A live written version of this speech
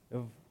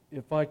If,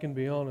 if I can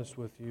be honest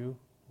with you,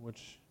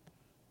 which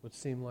would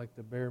seem like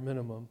the bare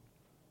minimum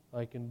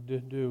I can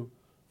do,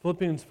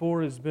 Philippians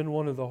 4 has been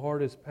one of the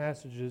hardest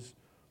passages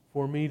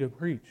for me to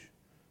preach.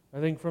 I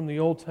think from the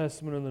Old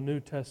Testament and the New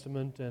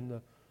Testament and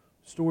the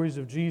stories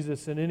of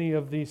Jesus and any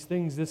of these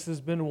things, this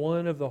has been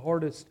one of the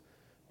hardest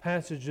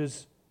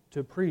passages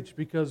to preach,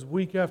 because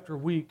week after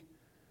week,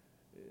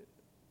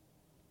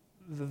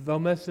 the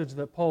message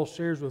that Paul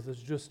shares with us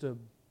just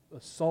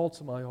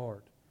assaults my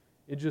heart.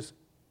 It just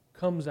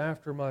comes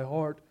after my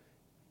heart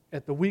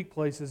at the weak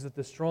places, at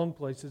the strong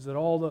places, at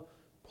all the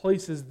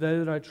places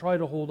that I try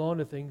to hold on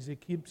to things.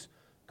 It keeps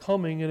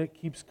coming and it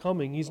keeps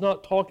coming. He's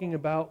not talking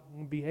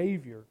about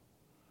behavior.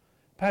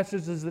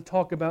 Passages that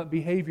talk about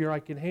behavior I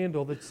can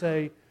handle, that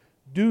say,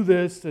 do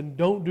this and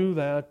don't do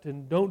that,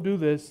 and don't do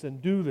this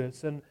and do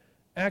this, and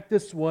act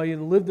this way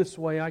and live this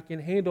way. I can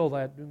handle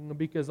that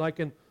because I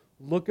can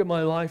look at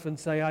my life and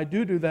say, I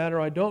do that,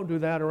 or I don't do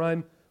that, or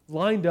I'm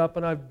lined up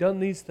and I've done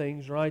these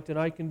things, right? And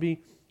I can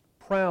be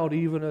proud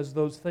even as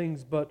those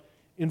things. But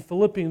in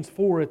Philippians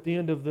 4, at the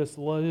end of this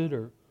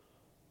letter,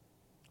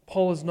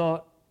 Paul is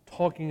not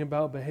talking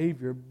about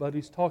behavior, but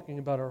he's talking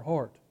about our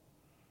heart.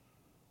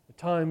 At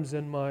times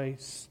in my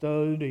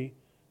study,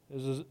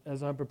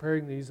 as I'm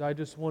preparing these, I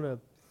just want to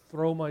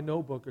throw my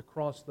notebook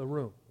across the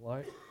room,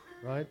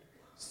 right?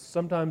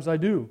 Sometimes I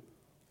do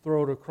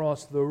throw it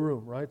across the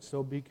room, right?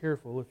 So be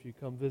careful if you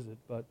come visit.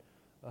 But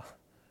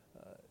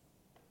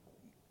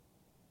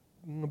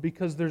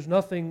because there's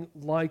nothing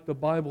like the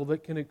Bible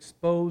that can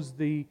expose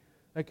the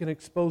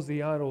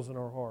idols in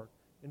our heart.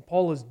 And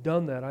Paul has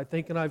done that, I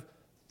think, and I've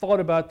thought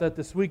about that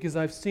this week as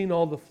I've seen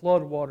all the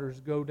flood waters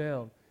go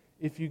down.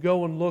 If you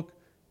go and look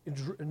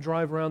and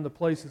drive around the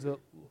places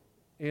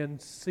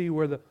and see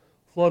where the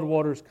flood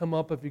waters come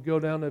up, if you go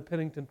down to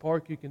Pennington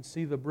Park, you can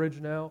see the bridge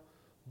now,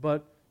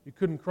 but you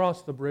couldn't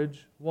cross the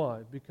bridge.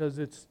 Why? Because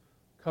it's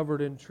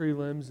covered in tree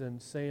limbs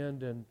and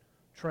sand and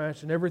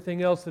trash and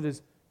everything else that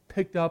is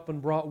picked up and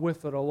brought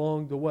with it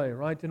along the way,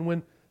 right? And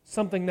when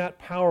something that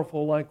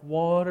powerful like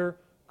water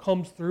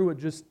comes through, it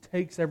just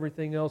takes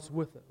everything else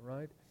with it,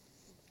 right?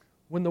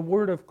 When the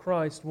Word of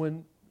Christ,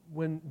 when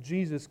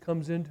Jesus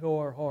comes into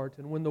our heart,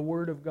 and when the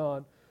Word of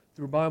God,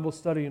 through Bible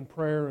study and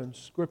prayer and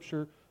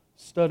Scripture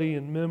study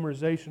and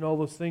memorization, all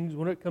those things,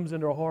 when it comes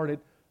into our heart, it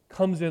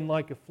comes in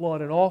like a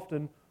flood. And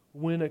often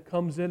when it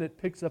comes in, it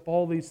picks up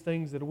all these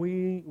things that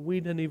we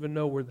didn't even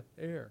know were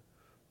there,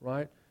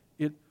 right?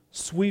 It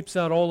sweeps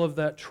out all of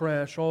that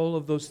trash, all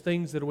of those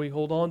things that we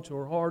hold on to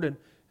our heart. And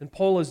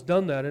Paul has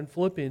done that in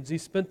Philippians. He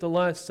spent the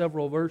last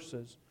several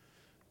verses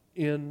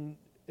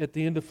at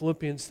the end of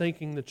Philippians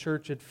thanking the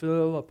church at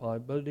Philippi.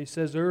 But he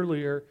says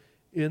earlier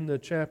in the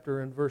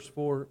chapter, in verse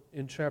 4,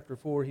 in chapter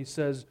 4, he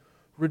says,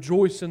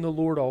 rejoice in the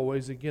Lord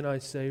always. Again I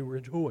say,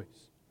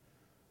 rejoice.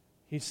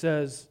 He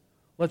says,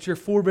 let your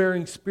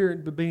forbearing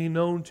spirit be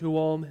known to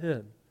all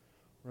men,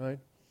 right?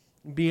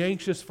 Be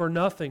anxious for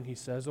nothing, he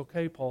says.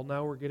 Okay, Paul,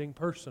 now we're getting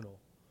personal.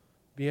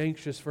 Be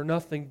anxious for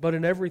nothing, but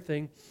in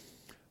everything,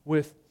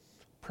 with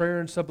prayer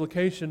and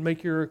supplication,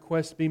 make your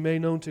requests be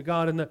made known to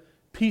God. And the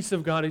peace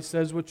of God, he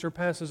says, which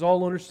surpasses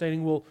all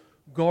understanding, will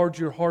guard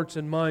your hearts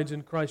and minds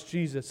in Christ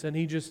Jesus. And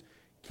he just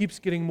keeps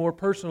getting more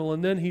personal.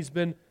 And then he's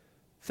been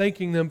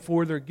thanking them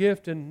for their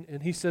gift.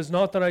 And he says,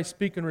 not that I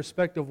speak in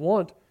respect of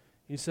want,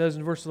 he says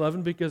in verse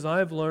 11, because I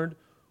have learned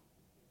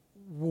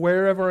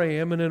wherever I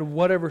am and in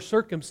whatever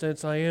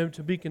circumstance I am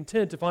to be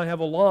content. If I have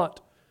a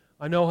lot,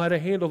 I know how to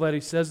handle that. He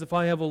says, if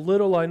I have a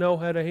little, I know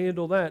how to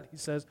handle that. He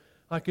says,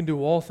 I can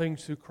do all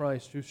things through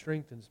Christ who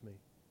strengthens me.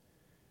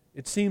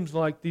 It seems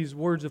like these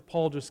words of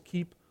Paul just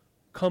keep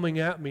coming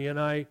at me, and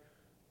I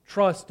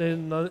trust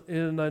and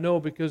I know,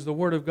 because the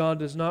Word of God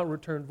does not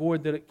return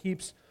void, that it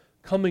keeps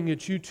coming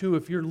at you too.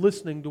 If you're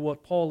listening to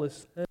what Paul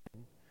is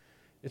saying,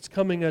 it's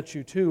coming at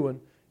you too.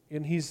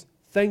 And he's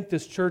thanked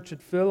this church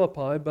at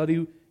Philippi, but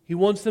he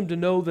wants them to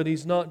know that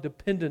he's not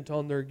dependent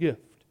on their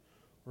gift,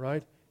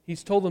 right?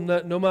 He's told them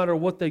that no matter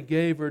what they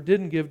gave or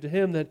didn't give to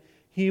him, that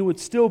he would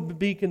still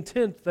be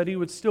content, that he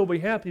would still be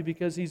happy,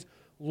 because he's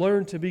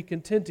learned to be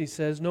content, he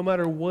says. No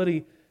matter what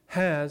he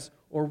has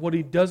or what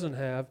he doesn't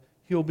have,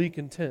 he'll be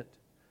content.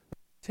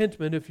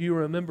 Contentment, if you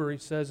remember, he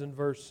says in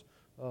verse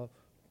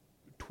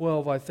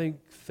 12, I think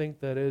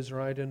that is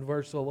right, in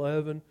verse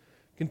 11,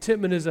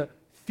 contentment is a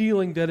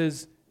feeling that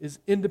is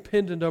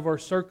independent of our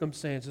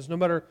circumstances. No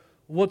matter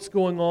what's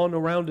going on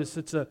around us,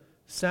 it's a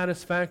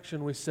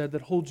satisfaction, we said,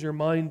 that holds your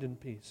mind in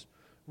peace.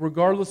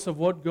 Regardless of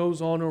what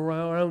goes on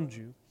around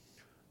you,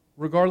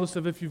 regardless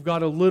of if you've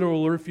got a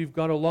little or if you've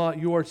got a lot,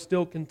 you are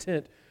still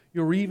content.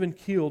 You're even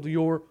keeled.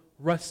 You're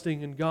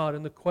resting in God.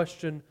 And the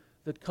question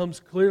that comes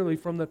clearly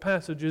from the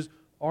passage is,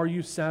 are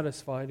you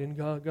satisfied in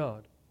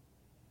God?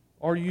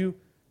 Are you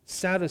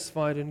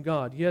satisfied in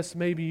God? Yes,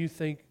 maybe you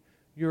think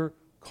your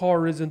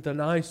car isn't the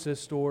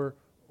nicest, or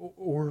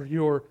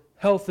your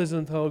health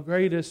isn't the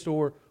greatest,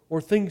 or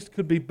things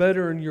could be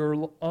better in your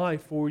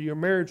life, or your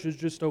marriage is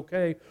just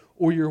okay,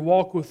 or your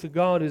walk with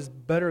God is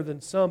better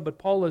than some. But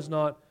Paul is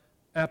not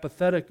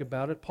apathetic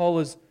about it. Paul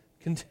is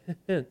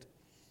content.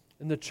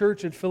 And the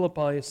church at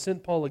Philippi has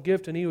sent Paul a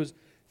gift, and he was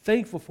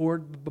thankful for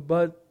it,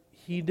 but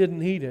he didn't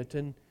need it.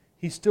 And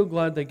he's still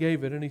glad they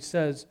gave it. And he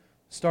says,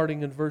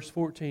 starting in verse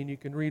 14, you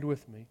can read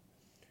with me.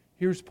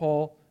 Here's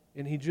Paul,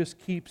 and he just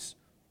keeps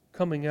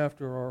coming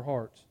after our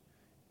hearts.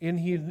 And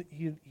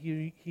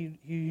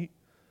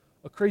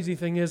a crazy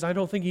thing is, I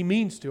don't think he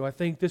means to. I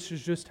think this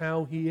is just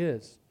how he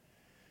is.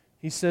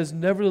 He says,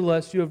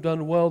 nevertheless, you have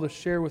done well to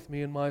share with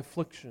me in my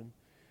affliction.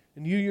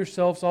 And you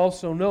yourselves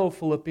also know,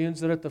 Philippians,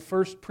 that at the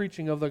first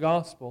preaching of the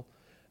gospel,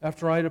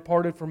 after I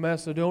departed from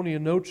Macedonia,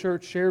 no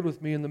church shared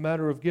with me in the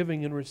matter of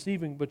giving and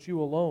receiving, but you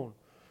alone.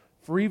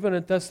 For even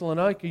at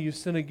Thessalonica you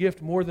sent a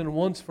gift more than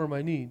once for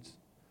my needs.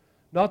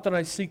 Not that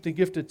I seek the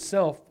gift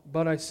itself,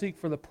 but I seek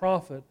for the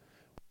profit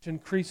which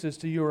increases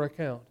to your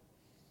account.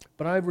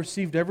 But I have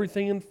received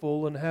everything in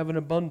full and have an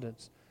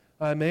abundance.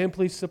 I am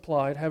amply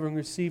supplied, having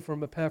received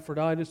from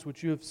Epaphroditus,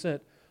 which you have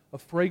sent, a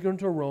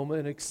fragrant aroma,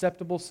 an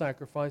acceptable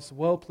sacrifice,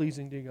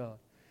 well-pleasing to God.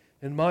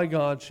 And my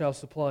God shall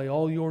supply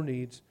all your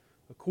needs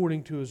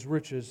according to His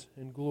riches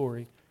and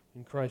glory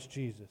in Christ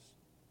Jesus.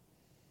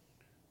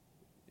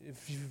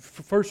 If you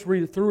first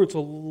read it through, it's a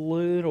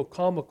little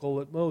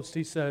comical at most.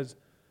 He says,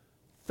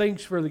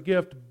 thanks for the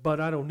gift, but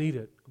I don't need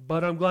it.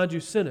 But I'm glad you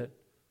sent it,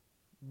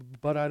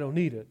 but I don't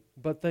need it.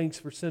 But thanks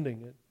for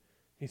sending it,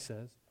 he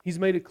says. He's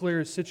made it clear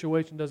his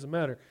situation doesn't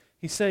matter.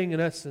 He's saying,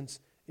 in essence,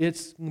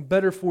 it's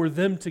better for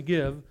them to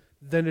give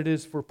than it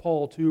is for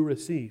Paul to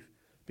receive.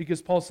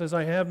 Because Paul says,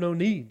 I have no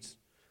needs.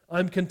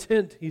 I'm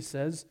content, he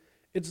says.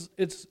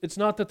 It's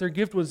not that their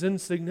gift was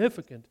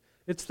insignificant.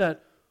 It's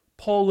that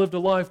Paul lived a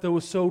life that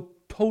was so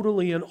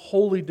totally and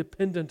wholly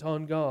dependent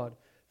on God,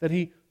 that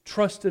he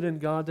trusted in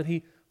God, that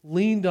he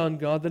leaned on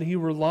God, that he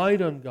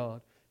relied on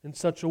God in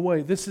such a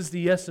way. This is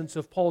the essence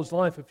of Paul's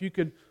life. If you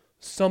could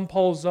sum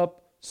Paul's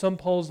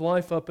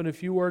life up in a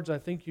few words, I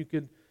think you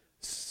could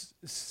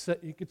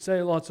say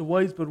it lots of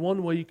ways, but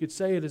one way you could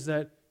say it is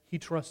that he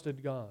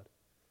trusted God.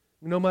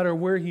 No matter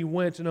where he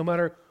went, no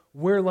matter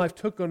where life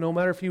took him, no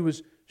matter if he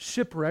was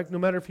shipwrecked, no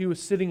matter if he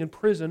was sitting in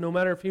prison, no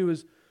matter if he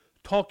was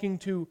talking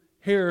to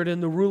Herod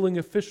and the ruling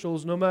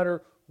officials, no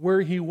matter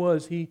where he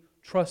was, he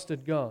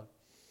trusted God.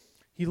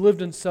 He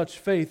lived in such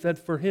faith that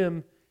for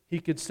him, he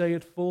could say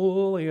it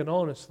fully and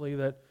honestly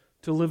that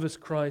to live is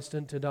Christ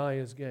and to die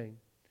is gain.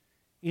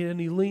 And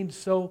he leaned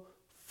so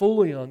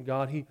fully on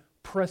God, he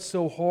pressed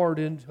so hard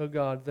into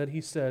God that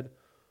he said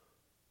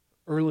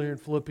earlier in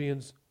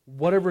Philippians,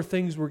 whatever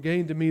things were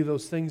gained to me,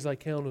 those things I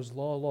count as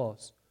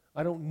loss.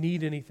 I don't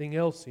need anything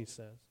else, he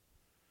says.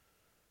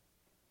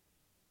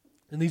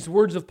 And these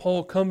words of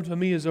Paul come to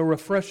me as a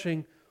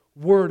refreshing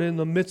word in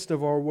the midst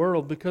of our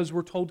world, because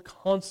we're told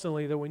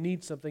constantly that we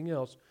need something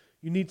else.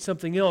 You need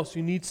something else.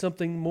 You need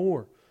something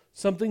more.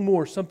 Something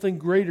more, something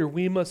greater.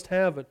 We must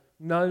have it.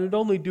 Not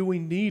only do we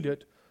need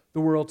it,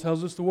 the world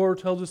tells us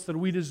that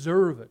we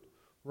deserve it,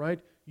 right?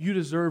 You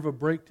deserve a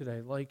break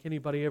today, like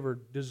anybody ever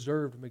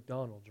deserved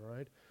McDonald's,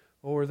 right?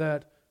 Or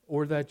that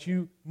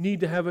you need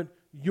to have it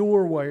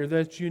your way, or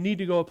that you need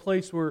to go a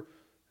place where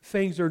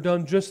things are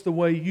done just the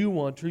way you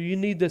want, or you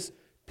need this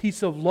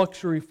piece of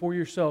luxury for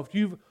yourself.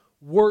 You've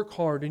worked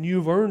hard and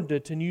you've earned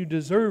it and you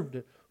deserved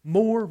it.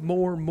 More,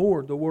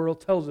 the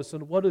world tells us.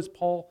 And what does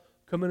Paul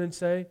come in and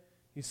say?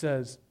 He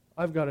says,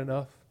 I've got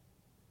enough.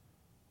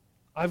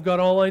 I've got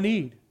all I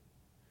need.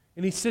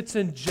 And he sits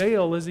in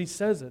jail as he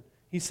says it.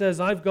 He says,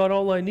 I've got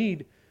all I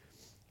need.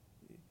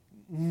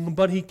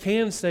 But he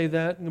can say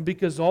that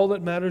because all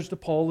that matters to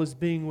Paul is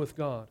being with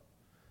God.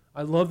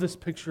 I love this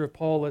picture of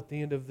Paul at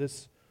the end of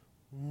this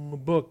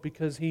book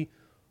because he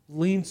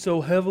leans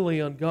so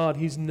heavily on God.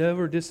 He's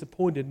never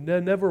disappointed.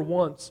 Never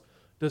once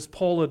does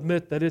Paul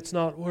admit that it's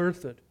not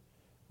worth it.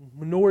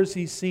 Nor is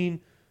he seen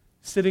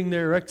sitting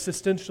there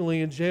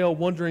existentially in jail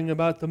wondering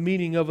about the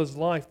meaning of his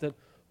life, that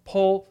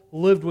Paul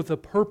lived with a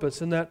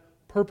purpose, and that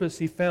purpose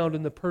he found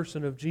in the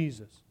person of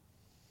Jesus.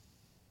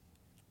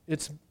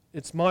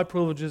 It's my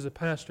privilege as a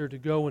pastor to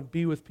go and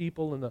be with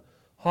people in the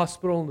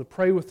hospital and to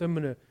pray with them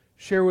and to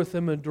share with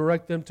them and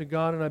direct them to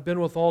God. And I've been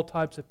with all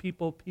types of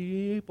people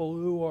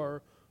who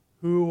are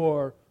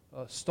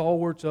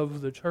stalwarts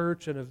of the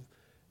church and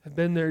have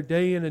been there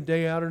day in and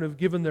day out and have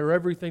given their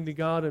everything to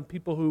God, and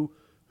people who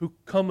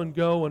come and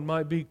go and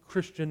might be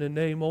Christian in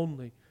name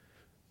only.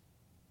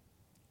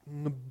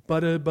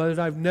 But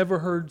I've never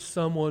heard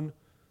someone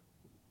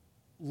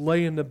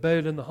lay in the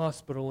bed in the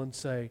hospital and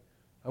say,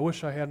 I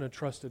wish I hadn't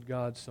trusted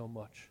God so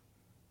much.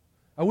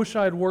 I wish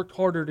I had worked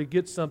harder to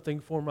get something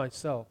for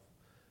myself.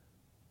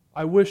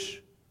 I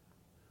wish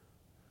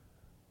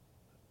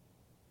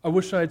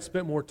I had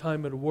spent more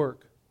time at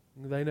work.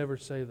 They never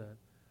say that.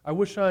 I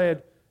wish I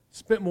had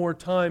spent more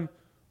time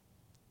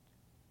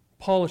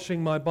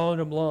polishing my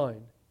bottom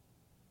line.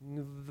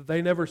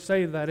 They never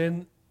say that.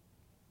 And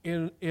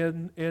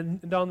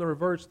on the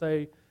reverse,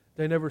 they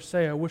never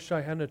say, I wish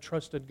I hadn't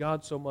trusted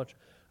God so much.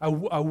 I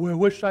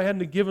wish I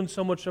hadn't given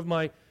so much of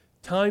my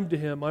time to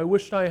Him. I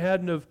wish I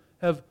hadn't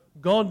have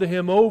gone to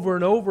Him over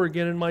and over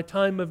again in my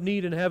time of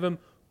need and have Him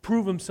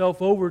prove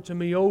Himself over to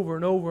me over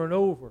and over and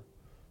over.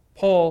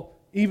 Paul,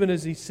 even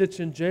as he sits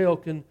in jail,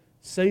 can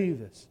say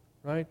this,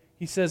 right?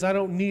 He says, I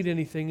don't need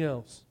anything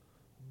else,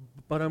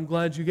 but I'm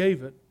glad you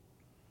gave it.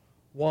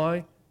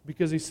 Why?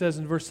 Because he says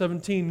in verse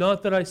 17,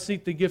 not that I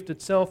seek the gift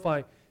itself,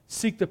 I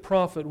seek the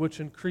profit which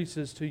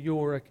increases to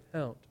your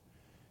account.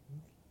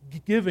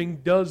 Giving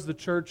does the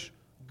church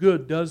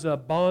good, does a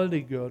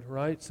body good,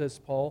 right, says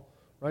Paul.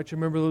 Right? You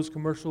remember those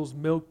commercials,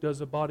 milk does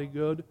a body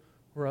good,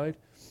 right?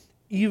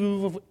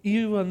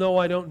 Even though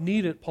I don't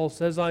need it, Paul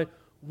says, I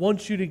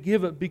want you to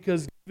give it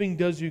because giving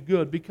does you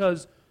good.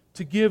 Because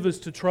to give is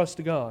to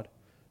trust God,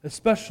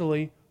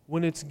 especially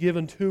when it's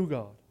given to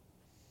God.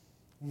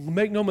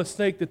 Make no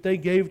mistake that they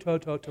gave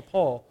to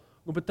Paul,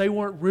 but they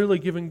weren't really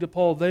giving to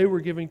Paul, they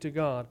were giving to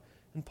God.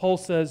 And Paul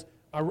says,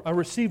 I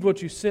received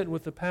what you sent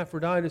with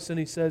Epaphroditus, and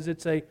he says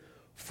it's a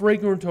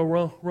fragrant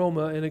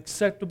aroma, an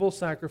acceptable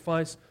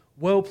sacrifice,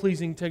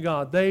 well-pleasing to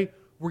God. They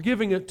were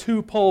giving it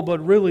to Paul,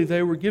 but really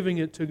they were giving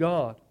it to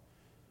God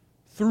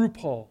through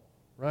Paul,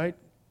 right?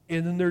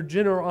 And then their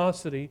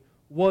generosity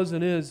was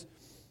and is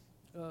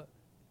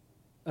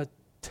a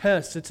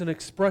test. It's an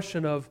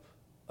expression of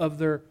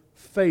their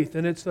faith,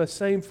 and it's the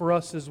same for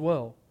us as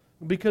well.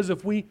 Because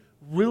if we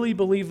really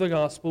believe the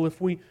gospel, if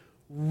we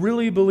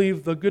really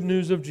believe the good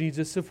news of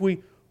Jesus, if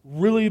we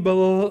really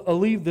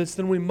believe this,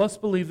 then we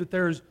must believe that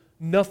there is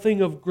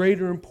nothing of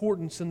greater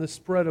importance in the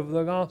spread of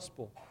the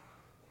gospel.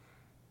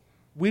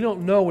 We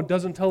don't know, it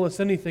doesn't tell us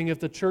anything if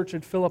the church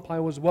at Philippi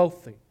was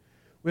wealthy.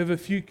 We have a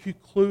few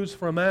clues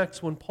from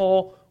Acts when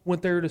Paul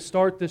went there to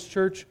start this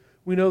church.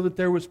 We know that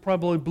there was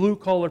probably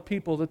blue-collar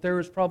people, that there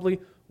was probably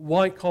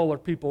white-collar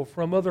people.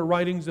 From other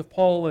writings of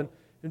Paul and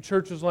in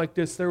churches like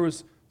this, there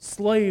was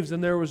slaves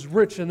and there was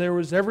rich and there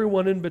was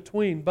everyone in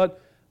between. But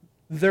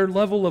their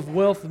level of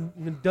wealth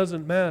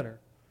doesn't matter.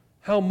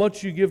 How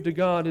much you give to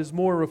God is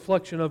more a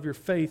reflection of your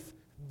faith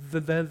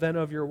than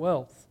of your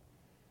wealth.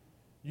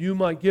 You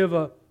might give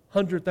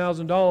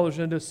 $100,000,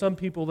 and to some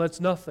people that's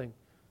nothing.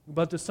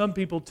 But to some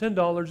people,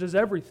 $10 is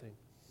everything.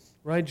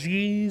 Right?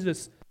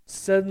 Jesus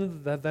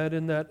said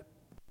that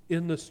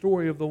in the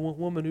story of the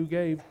woman who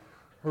gave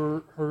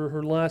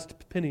her last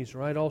pennies,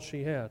 right? All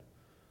she had.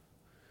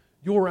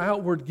 Your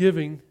outward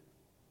giving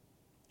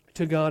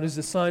to God is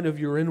a sign of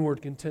your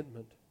inward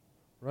contentment.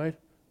 Right?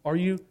 Are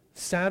you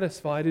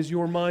satisfied? Is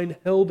your mind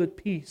held at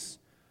peace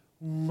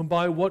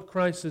by what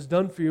Christ has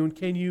done for you? And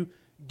can you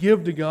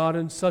give to God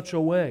in such a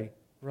way?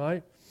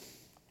 Right?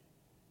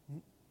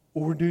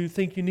 Or do you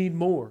think you need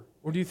more?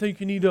 Or do you think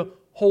you need to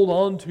hold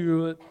on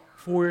to it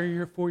for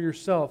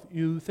yourself?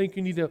 You think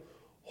you need to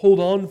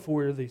hold on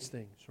for these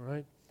things,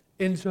 right?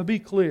 And to be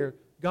clear,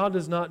 God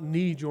does not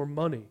need your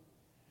money,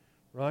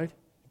 right?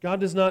 God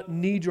does not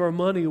need your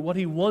money. What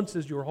He wants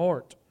is your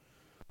heart.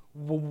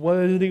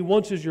 What He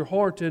wants is your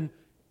heart. And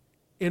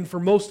for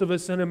most of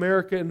us in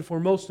America, and for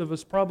most of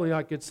us probably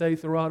I could say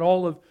throughout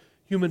all of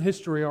human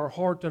history, our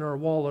heart and our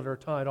wallet are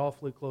tied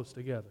awfully close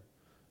together.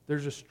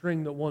 There's a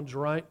string that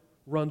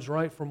runs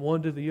right from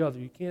one to the other.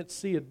 You can't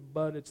see it,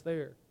 but it's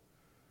there.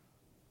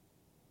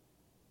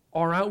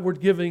 Our outward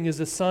giving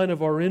is a sign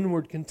of our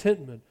inward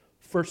contentment.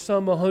 For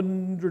some,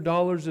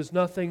 $100 is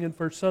nothing, and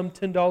for some,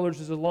 $10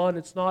 is a lot.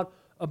 It's not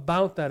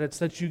about that. It's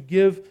that you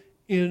give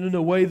in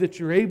a way that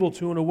you're able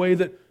to, in a way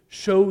that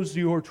shows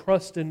your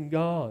trust in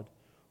God,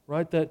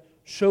 right? That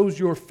shows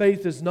your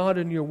faith is not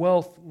in your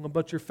wealth,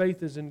 but your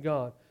faith is in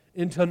God.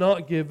 And to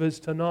not give is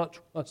to not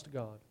trust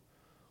God.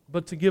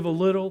 But to give a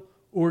little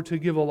or to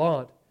give a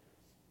lot.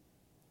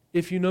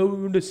 If you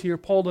notice here,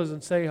 Paul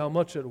doesn't say how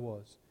much it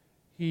was.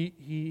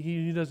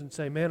 He doesn't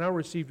say, man, I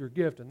received your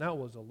gift and that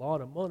was a lot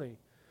of money.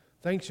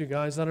 Thanks, you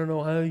guys. I don't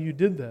know how you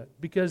did that.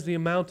 Because the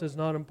amount is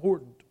not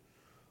important.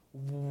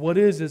 What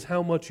is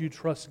how much you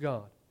trust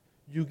God.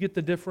 You get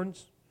the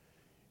difference?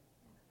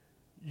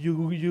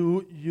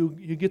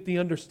 You get the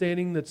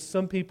understanding that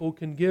some people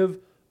can give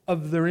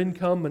of their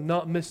income and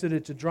not miss it.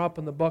 It's a drop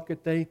in the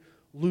bucket. They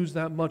lose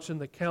that much in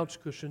the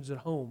couch cushions at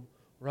home,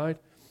 right?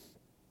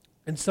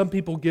 And some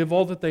people give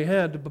all that they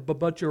had,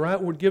 but your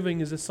outward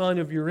giving is a sign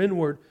of your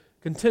inward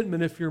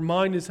contentment if your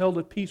mind is held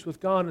at peace with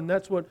God. And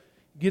that's what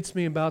gets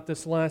me about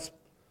this last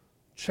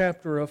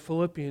chapter of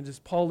Philippians, is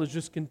Paul is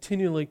just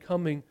continually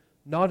coming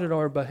not at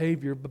our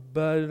behavior,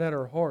 but at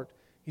our heart.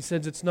 He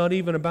says it's not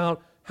even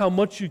about how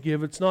much you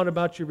give. It's not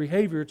about your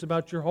behavior. It's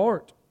about your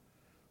heart.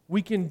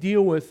 We can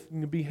deal with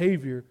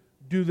behavior,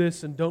 do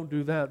this and don't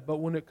do that. But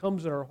when it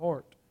comes in our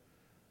heart,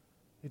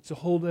 it's a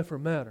whole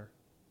different matter.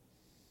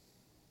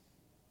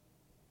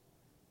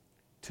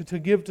 To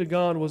give to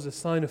God was a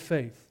sign of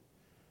faith.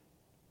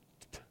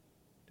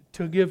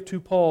 To give to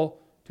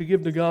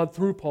God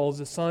through Paul is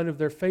a sign of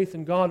their faith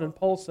in God. And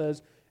Paul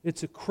says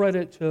it's a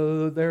credit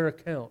to their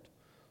account.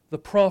 The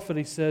profit,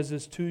 he says,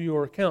 is to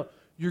your account.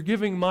 Your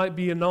giving might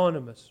be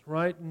anonymous,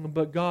 right?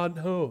 But God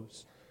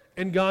knows.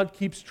 And God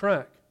keeps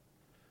track.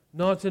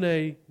 Not in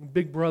a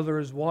big brother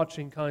is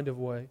watching kind of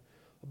way,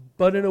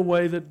 but in a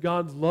way that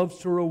God loves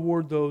to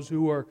reward those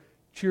who are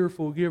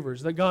cheerful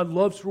givers. That God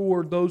loves to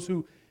reward those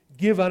who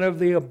give out of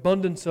the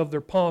abundance of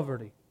their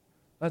poverty.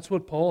 That's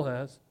what Paul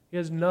has. He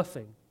has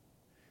nothing.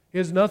 He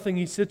has nothing.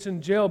 He sits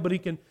in jail, but he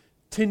can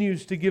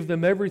continues to give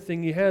them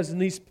everything He has.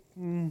 And these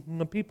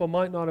people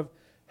might not have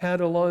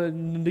had a lot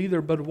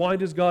either, but why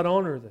does God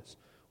honor this?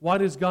 Why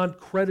does God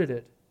credit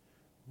it?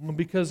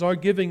 Because our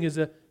giving is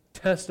a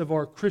test of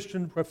our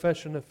Christian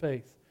profession of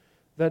faith.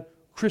 That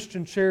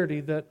Christian charity,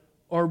 that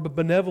our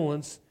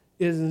benevolence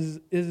is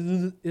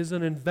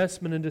an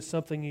investment into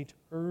something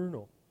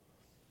eternal.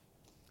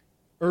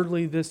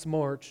 Early this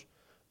March,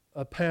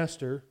 a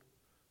pastor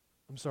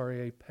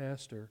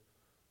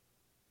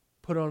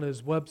put on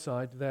his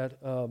website that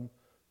a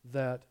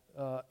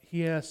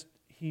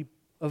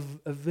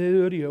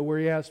video where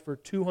he asked for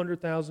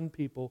 200,000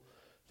 people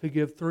to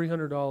give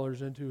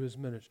 $300 into his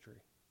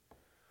ministry.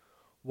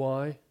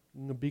 Why?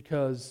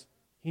 Because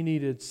he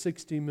needed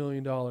 $60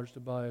 million to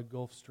buy a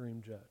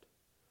Gulfstream jet.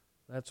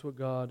 That's what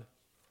God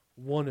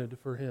wanted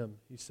for him.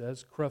 He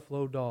says,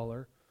 Creflo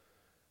Dollar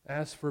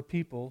asked for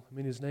people,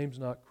 his name's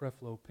not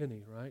Creflo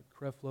Penny, right?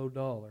 Creflo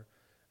Dollar.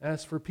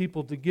 Asked for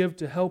people to give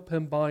to help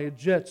him buy a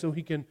jet so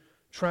he can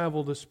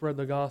travel to spread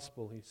the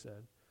gospel, he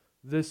said.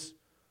 This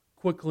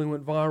quickly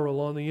went viral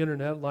on the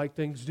internet like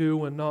things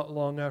do, and not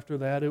long after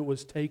that it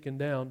was taken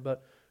down.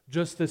 But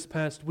just this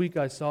past week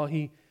I saw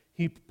he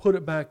put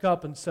it back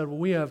up and said, well,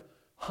 we have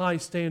high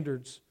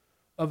standards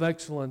of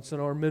excellence in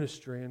our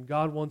ministry, and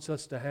God wants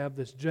us to have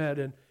this jet,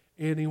 and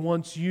He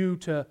wants you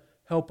to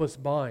help us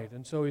buy it.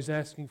 And so He's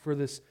asking for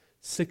this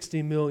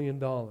 $60 million,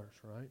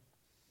 right?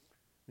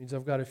 Means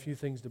I've got a few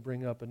things to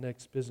bring up at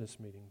next business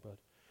meeting,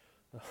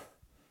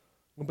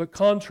 but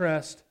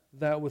contrast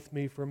that with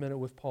me for a minute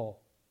with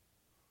Paul,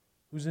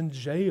 who's in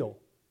jail,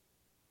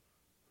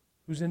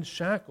 who's in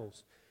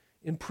shackles,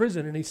 in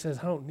prison, and he says,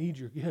 I don't need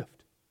your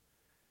gift.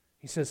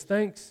 He says,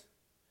 thanks,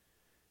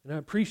 and I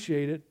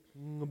appreciate it,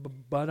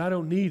 but I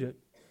don't need it.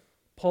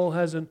 Paul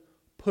hasn't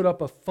put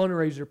up a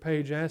fundraiser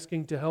page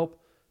asking to help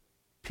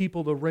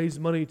people to raise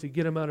money to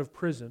get him out of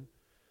prison.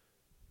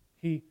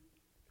 He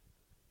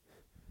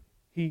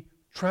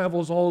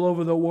travels all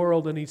over the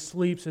world, and he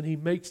sleeps, and he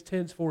makes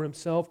tents for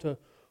himself to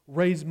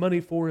raise money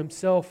for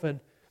himself. And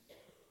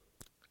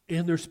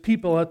there's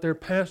people out there,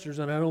 pastors,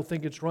 and I don't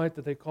think it's right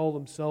that they call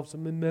themselves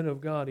men of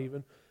God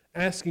even,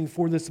 asking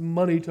for this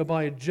money to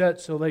buy a jet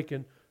so they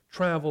can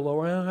travel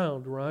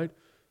around, right?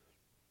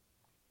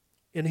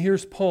 And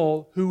here's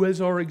Paul, who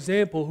is our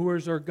example, who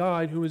is our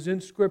guide, who is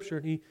in Scripture,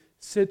 and he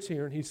sits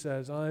here and he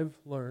says, I've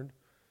learned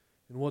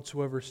in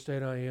whatsoever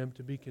state I am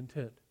to be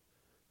content.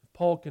 If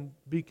Paul can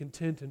be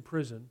content in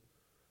prison,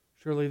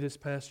 surely this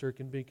pastor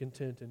can be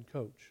content in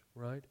coach,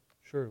 right?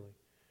 Surely.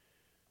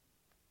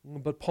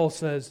 But Paul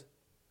says,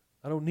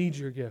 I don't need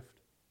your gift.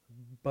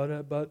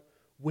 But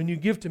when you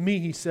give to me,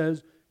 he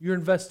says, you're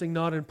investing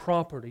not in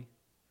property.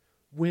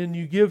 When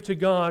you give to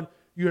God,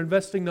 you're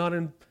investing not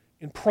in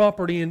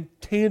property and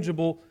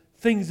tangible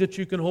things that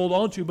you can hold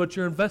on to, but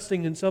you're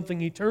investing in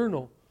something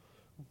eternal.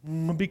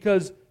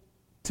 Because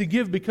to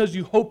give because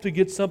you hope to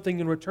get something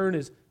in return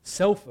is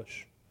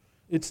selfish.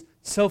 It's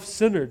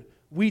self-centered.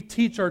 We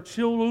teach our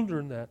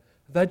children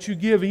that you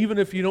give even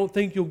if you don't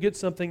think you'll get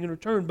something in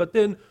return, but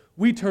then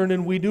we turn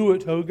and we do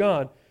it to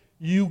God.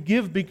 You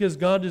give because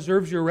God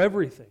deserves your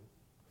everything.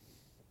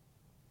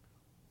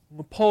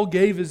 Paul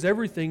gave his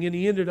everything and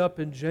he ended up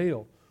in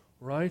jail,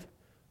 right?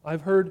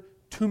 I've heard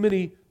too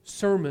many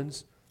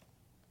sermons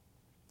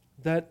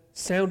that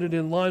sounded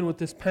in line with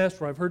this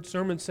pastor. I've heard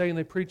sermons saying,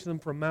 they preach them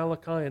from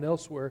Malachi and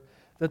elsewhere,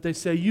 that they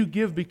say, you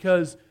give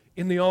because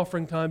in the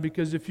offering time,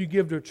 because if you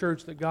give to a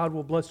church that God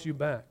will bless you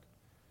back.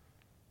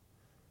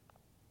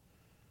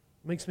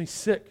 It makes me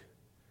sick.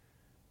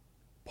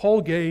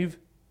 Paul gave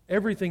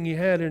everything he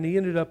had and he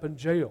ended up in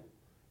jail.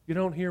 You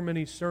don't hear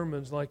many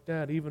sermons like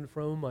that, even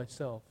from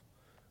myself.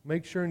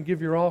 Make sure and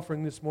give your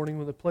offering this morning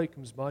when the plate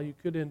comes by. You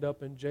could end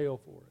up in jail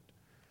for it.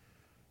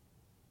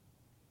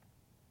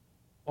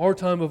 Our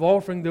time of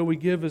offering that we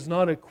give is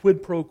not a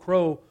quid pro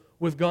quo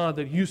with God,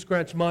 that you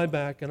scratch my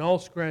back and I'll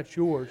scratch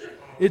yours.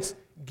 It's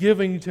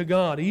giving to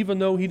God, even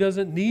though He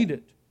doesn't need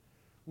it,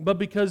 but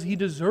because He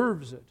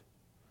deserves it.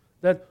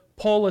 That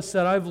Paul has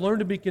said, I've learned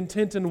to be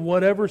content in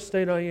whatever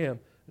state I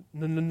am.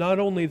 Not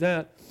only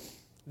that,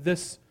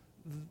 this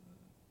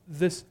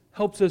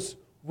helps us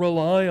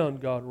rely on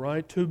God,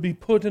 right? To be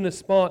put in a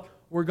spot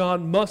where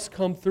God must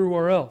come through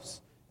or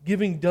else.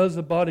 Giving does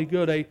a body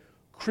good, a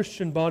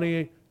Christian body,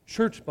 a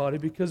church body,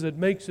 because it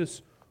makes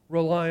us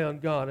rely on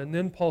God. And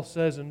then Paul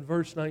says in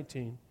verse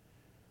 19,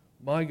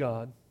 my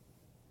God,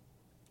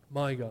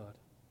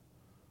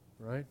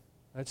 right?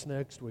 That's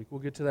next week.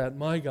 We'll get to that.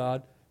 My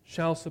God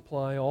shall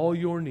supply all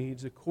your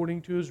needs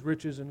according to His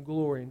riches and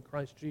glory in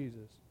Christ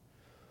Jesus.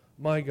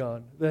 My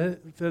God.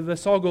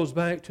 This all goes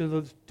back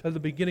to the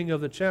beginning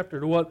of the chapter,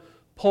 to what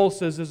Paul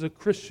says as a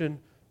Christian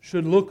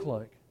should look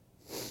like.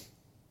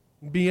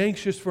 Be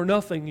anxious for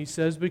nothing, he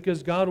says,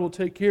 because God will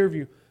take care of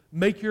you.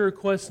 Make your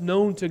requests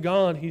known to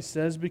God, he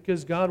says,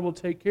 because God will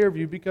take care of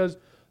you, because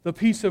the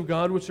peace of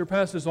God, which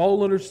surpasses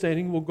all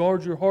understanding, will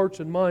guard your hearts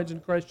and minds in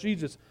Christ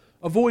Jesus.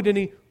 Avoid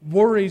any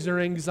worries or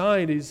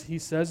anxieties, he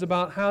says,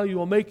 about how you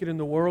will make it in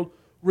the world.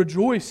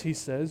 Rejoice, he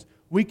says.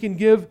 We can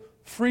give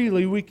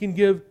freely, we can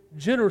give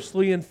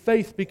generously in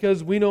faith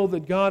because we know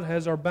that God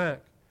has our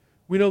back.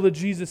 We know that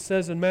Jesus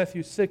says in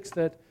Matthew 6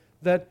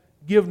 that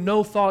give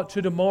no thought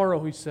to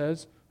tomorrow, He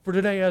says, for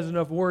today has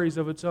enough worries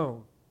of its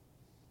own.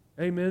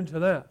 Amen to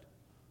that.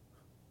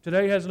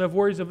 Today has enough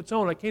worries of its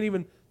own. I can't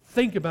even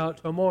think about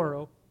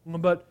tomorrow.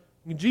 But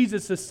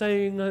Jesus is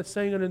saying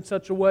it in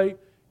such a way,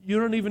 you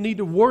don't even need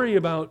to worry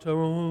about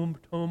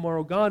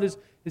tomorrow. God is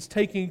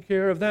taking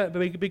care of that.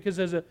 Because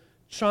as a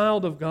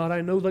child of God,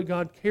 I know that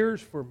God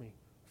cares for me.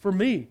 For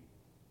me.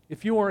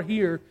 If you are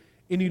here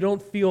and you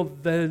don't feel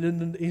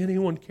that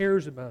anyone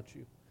cares about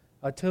you,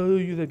 I tell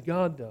you that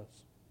God does.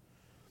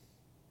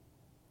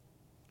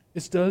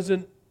 This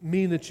doesn't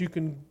mean that you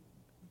can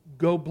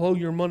go blow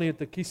your money at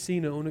the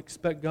casino and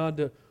expect God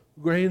to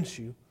grant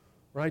you,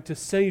 right, to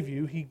save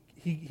you.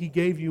 He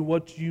gave you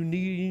what you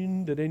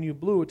needed and you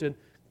blew it, and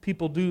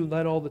people do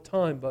that all the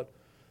time, but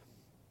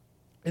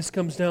this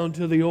comes down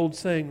to the old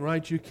saying,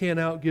 right, you can't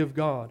outgive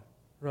God,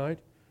 right?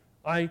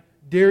 I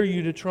dare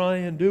you to try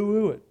and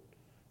do it,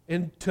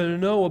 and to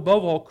know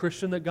above all,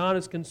 Christian, that God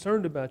is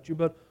concerned about you,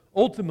 but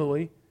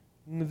ultimately,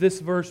 in this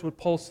verse, what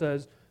Paul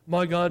says,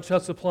 my God shall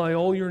supply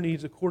all your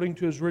needs according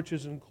to His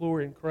riches and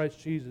glory in Christ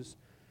Jesus.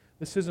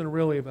 This isn't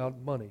really about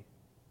money.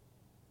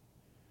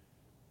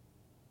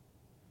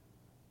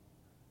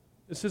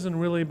 This isn't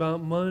really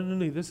about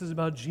money. This is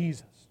about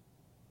Jesus.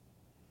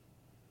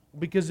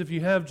 Because if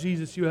you have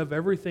Jesus, you have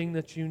everything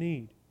that you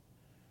need.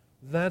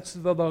 That's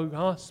the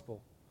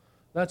gospel.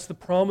 That's the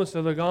promise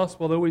of the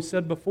gospel. Though we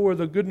said before,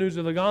 the good news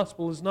of the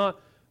gospel is not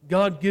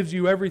God gives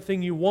you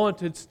everything you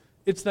want. It's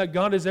that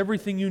God is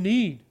everything you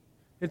need.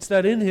 It's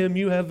that in Him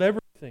you have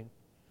everything.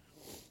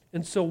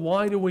 And so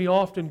why do we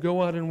often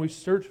go out and we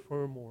search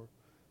for more?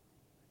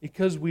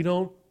 Because we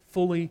don't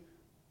fully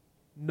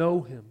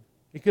know Him.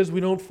 Because we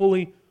don't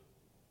fully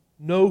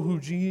know who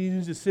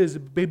Jesus is.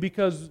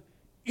 Because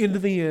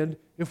in the end,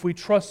 if we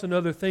trust in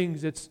other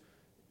things, it's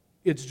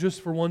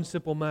just for one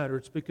simple matter.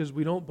 It's because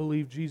we don't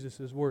believe Jesus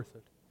is worth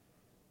it.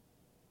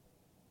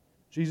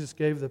 Jesus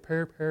gave the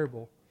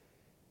parable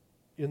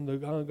in the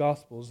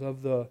Gospels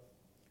of the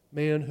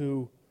man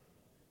who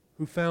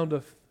found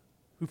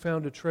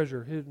a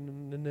treasure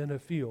hidden in a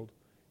field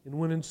and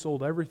went and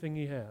sold everything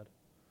he had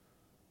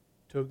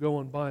to go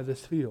and buy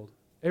this field.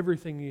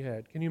 Everything he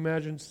had. Can you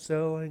imagine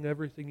selling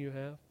everything you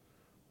have?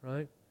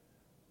 Right?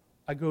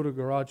 I go to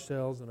garage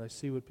sales and I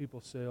see what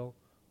people sell.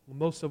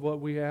 Most of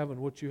what we have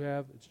and what you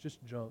have, it's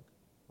just junk.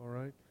 All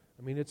right?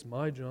 I mean, it's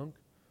my junk,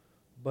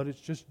 but it's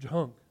just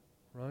junk.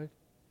 Right?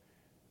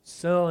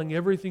 Selling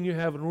everything you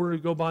have in order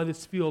to go buy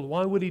this field.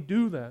 Why would he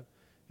do that?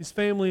 His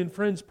family and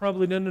friends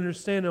probably didn't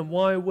understand him.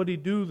 Why would he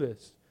do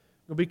this?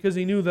 Because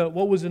he knew that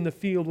what was in the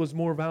field was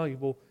more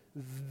valuable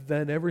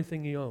than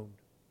everything he owned.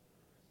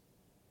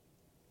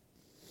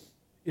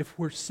 If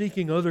we're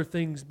seeking other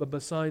things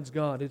besides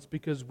God, it's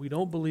because we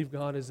don't believe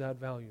God is that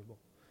valuable.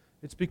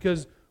 It's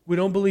because we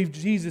don't believe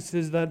Jesus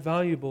is that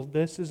valuable.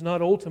 This is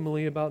not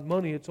ultimately about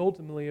money. It's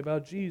ultimately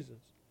about Jesus.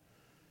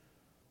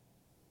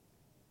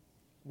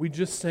 We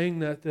just sang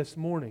that this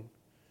morning.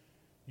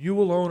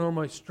 You alone are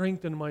my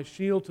strength and my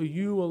shield. To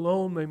you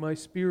alone may my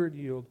spirit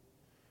yield.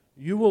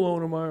 You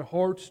alone are my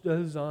heart's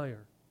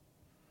desire.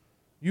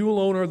 You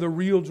alone are the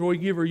real joy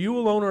giver. You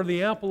alone are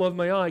the apple of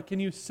my eye. Can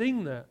you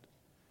sing that?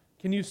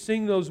 Can you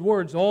sing those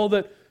words? All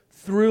that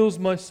thrills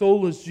my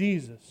soul is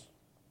Jesus.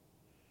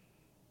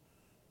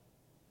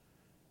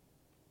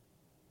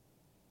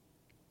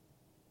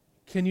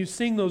 Can you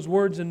sing those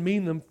words and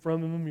mean them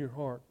from your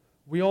heart?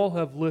 We all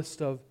have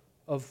lists of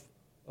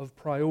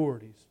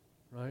priorities,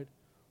 right?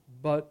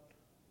 But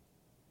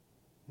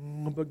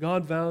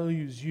God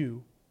values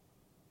you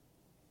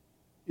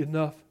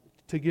enough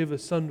to give a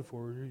Son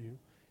for you.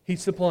 He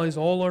supplies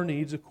all our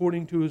needs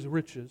according to His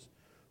riches.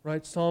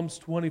 Right? Psalms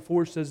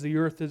 24 says the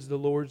earth is the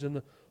Lord's and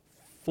the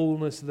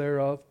fullness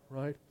thereof.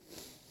 Right?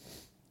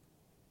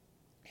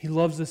 He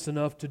loves us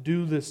enough to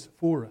do this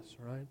for us.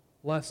 Right?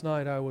 Last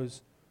night I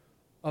was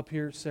up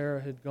here. Sarah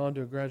had gone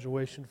to a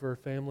graduation for her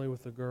family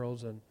with the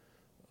girls and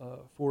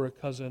for a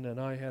cousin, and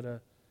I had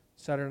a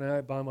Saturday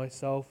night by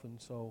myself,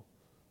 and so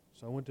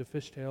I went to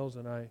Fishtails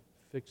and I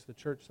fixed the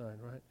church sign.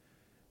 Right?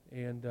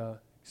 And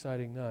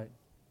exciting night.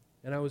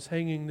 And I was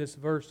hanging this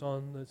verse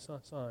on the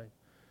sign.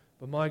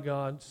 But my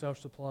God shall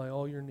supply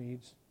all your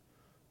needs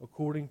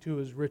according to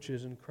His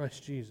riches in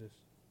Christ Jesus.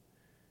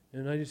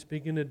 And I just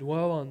began to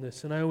dwell on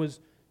this. And I was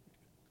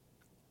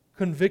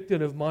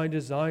convicted of my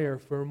desire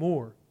for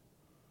more.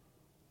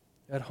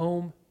 At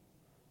home,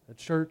 at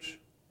church,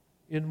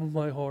 in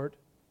my heart.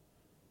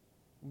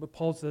 But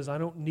Paul says, I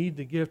don't need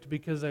the gift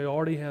because I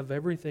already have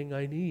everything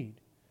I need.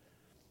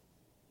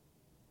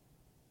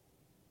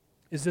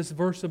 Is this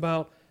verse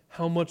about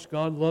how much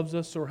God loves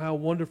us or how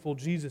wonderful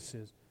Jesus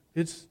is?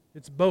 It's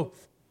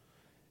both.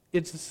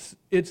 It's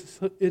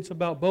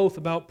about both,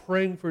 about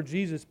praying for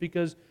Jesus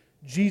because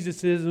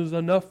Jesus is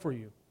enough for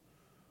you.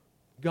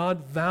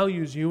 God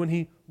values you and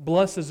He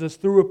blesses us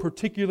through a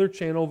particular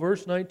channel.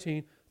 Verse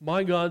 19,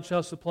 my God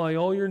shall supply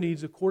all your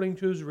needs according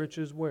to His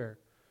riches where?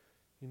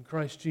 In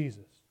Christ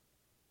Jesus.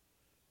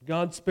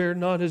 God spared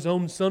not His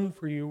own Son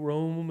for you,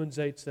 Romans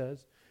 8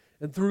 says.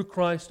 And through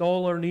Christ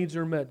all our needs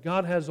are met.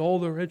 God has all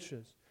the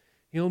riches.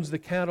 He owns the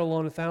cattle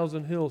on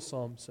 1,000 hills,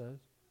 Psalm says.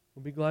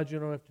 We'll be glad you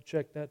don't have to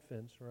check that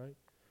fence, right?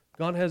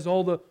 God has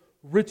all the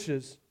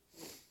riches,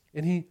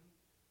 and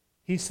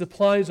He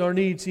supplies our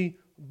needs. He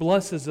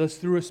blesses us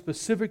through a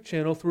specific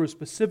channel, through a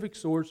specific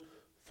source,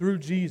 through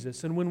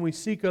Jesus. And when we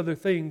seek other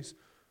things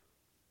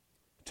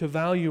to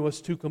value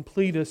us, to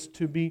complete us,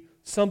 to be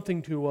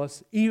something to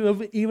us,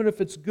 even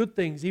if it's good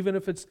things, even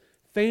if it's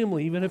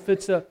family, even if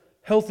it's a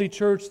healthy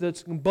church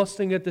that's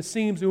busting at the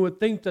seams, we would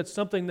think that's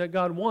something that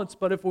God wants.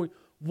 But if we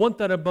want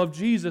that above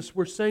Jesus,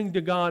 we're saying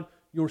to God,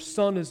 your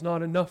Son is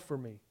not enough for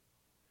me.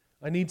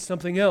 I need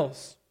something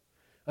else.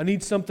 I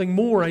need something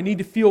more. I need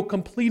to feel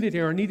completed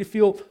here. I need to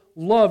feel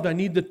loved. I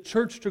need the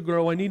church to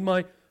grow. I need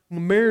my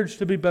marriage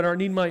to be better. I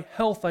need my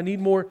health. I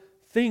need more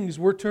things.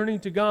 We're turning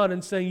to God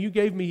and saying, you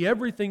gave me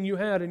everything you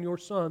had in your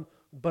Son,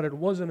 but it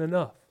wasn't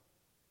enough.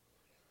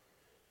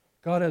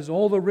 God has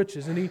all the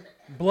riches, and He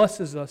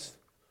blesses us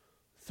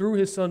through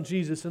His Son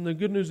Jesus. And the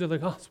good news of the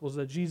gospel is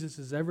that Jesus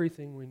is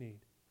everything we need.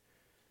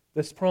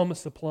 This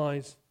promise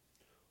applies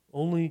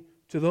only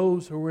to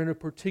those who are in a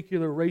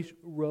particular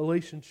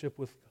relationship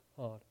with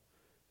God.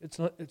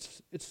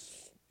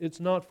 It's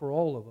not for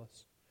all of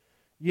us.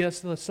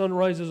 Yes, the sun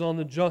rises on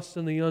the just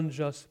and the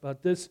unjust,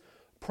 but this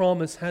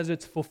promise has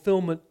its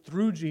fulfillment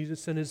through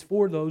Jesus and is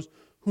for those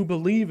who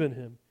believe in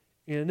Him.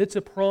 And it's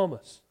a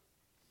promise.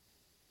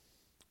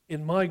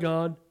 And my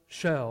God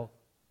shall,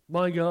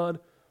 my God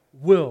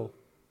will,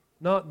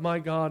 not my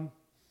God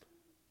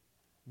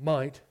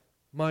might,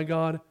 my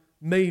God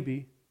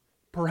maybe,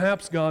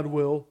 perhaps God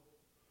will,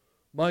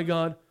 my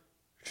God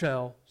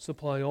shall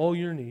supply all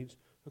your needs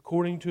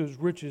according to His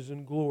riches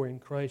and glory in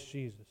Christ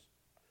Jesus.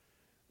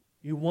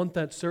 You want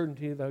that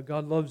certainty that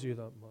God loves you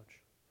that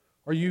much?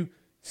 Are you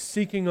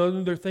seeking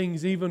other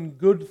things, even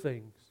good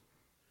things?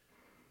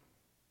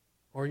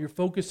 Or you're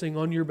focusing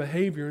on your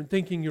behavior and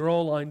thinking you're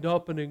all lined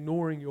up and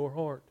ignoring your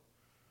heart?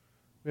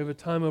 We have a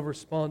time of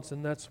response,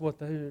 and that's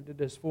what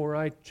it is for.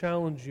 I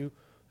challenge you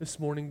this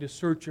morning to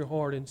search your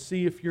heart and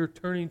see if you're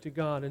turning to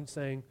God and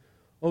saying,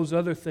 those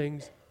other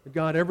things,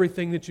 God,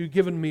 everything that you've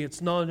given me,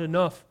 it's not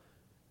enough,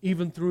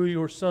 even through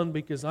your Son,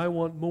 because I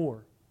want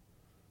more.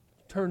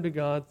 Turn to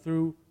God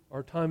through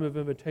our time of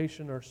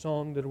invitation, our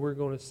song that we're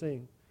going to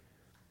sing.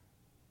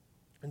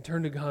 And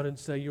turn to God and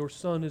say, your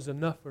Son is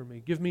enough for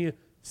me. Give me a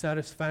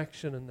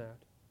satisfaction in that.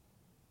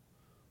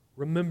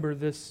 Remember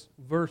this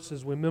verse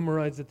as we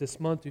memorize it this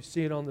month. You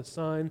see it on the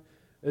sign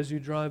as you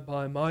drive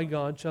by. My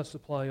God shall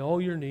supply all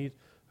your needs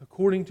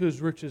according to His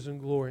riches and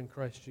glory in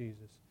Christ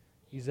Jesus.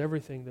 He's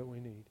everything that we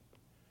need.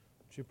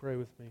 Would you pray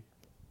with me?